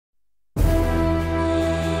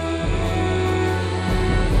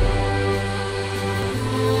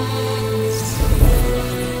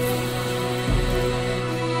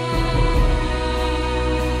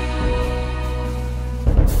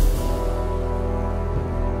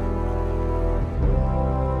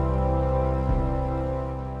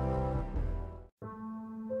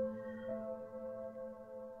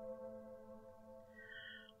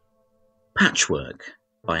Patchwork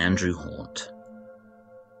by Andrew Hawnt.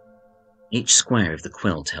 Each square of the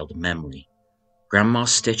quilt held a memory.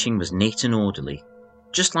 Grandma's stitching was neat and orderly,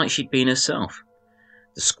 just like she'd been herself.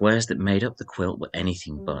 The squares that made up the quilt were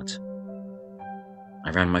anything but.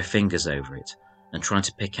 I ran my fingers over it and tried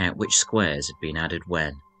to pick out which squares had been added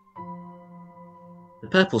when. The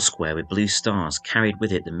purple square with blue stars carried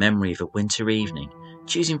with it the memory of a winter evening,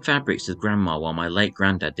 choosing fabrics with Grandma while my late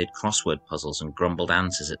granddad did crossword puzzles and grumbled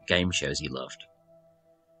answers at game shows he loved.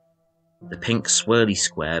 The pink swirly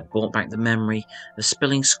square brought back the memory of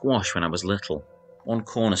spilling squash when I was little. One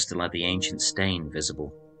corner still had the ancient stain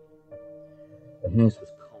visible. The house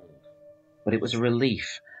was cold, but it was a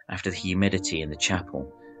relief after the humidity in the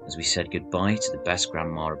chapel as we said goodbye to the best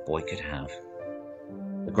grandma a boy could have.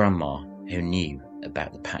 The grandma who knew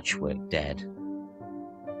about the patchwork dead.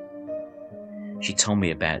 She told me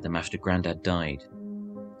about them after Grandad died.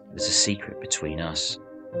 It was a secret between us.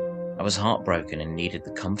 I was heartbroken and needed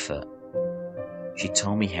the comfort. She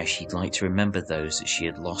told me how she'd like to remember those that she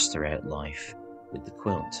had lost throughout life with the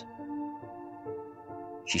quilt.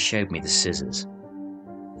 She showed me the scissors,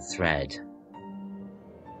 the thread,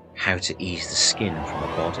 how to ease the skin from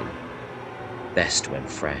a body, best when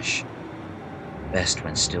fresh, best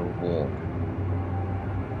when still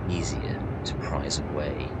warm, easier to prize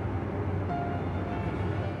away.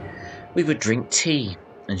 We would drink tea,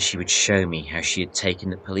 and she would show me how she had taken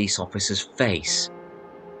the police officer's face,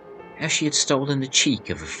 how she had stolen the cheek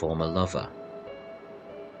of a former lover,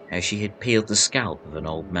 how she had peeled the scalp of an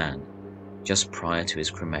old man just prior to his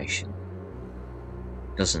cremation.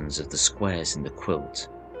 Dozens of the squares in the quilt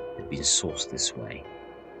had been sourced this way.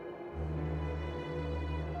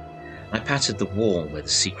 I patted the wall where the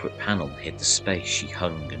secret panel hid the space she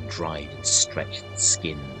hung and dried and stretched the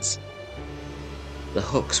skins. The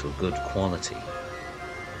hooks were good quality.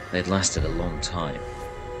 They'd lasted a long time.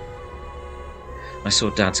 I saw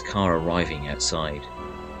Dad's car arriving outside.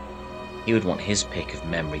 He would want his pick of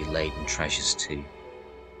memory-laden treasures too.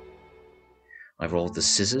 I rolled the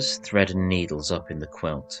scissors, thread and needles up in the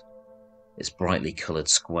quilt, its brightly coloured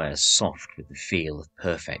squares soft with the feel of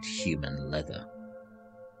perfect human leather.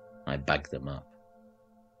 I bagged them up.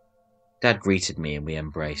 Dad greeted me and we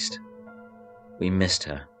embraced. We missed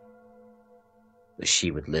her, but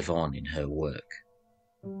she would live on in her work.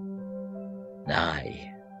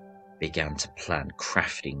 I began to plan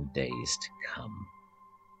crafting days to come.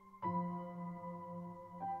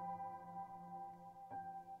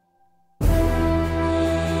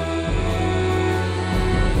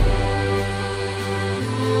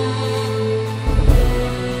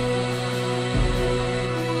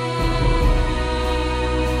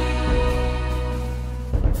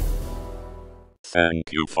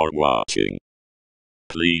 Thank you for watching.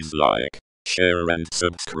 Please like, share and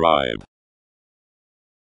subscribe.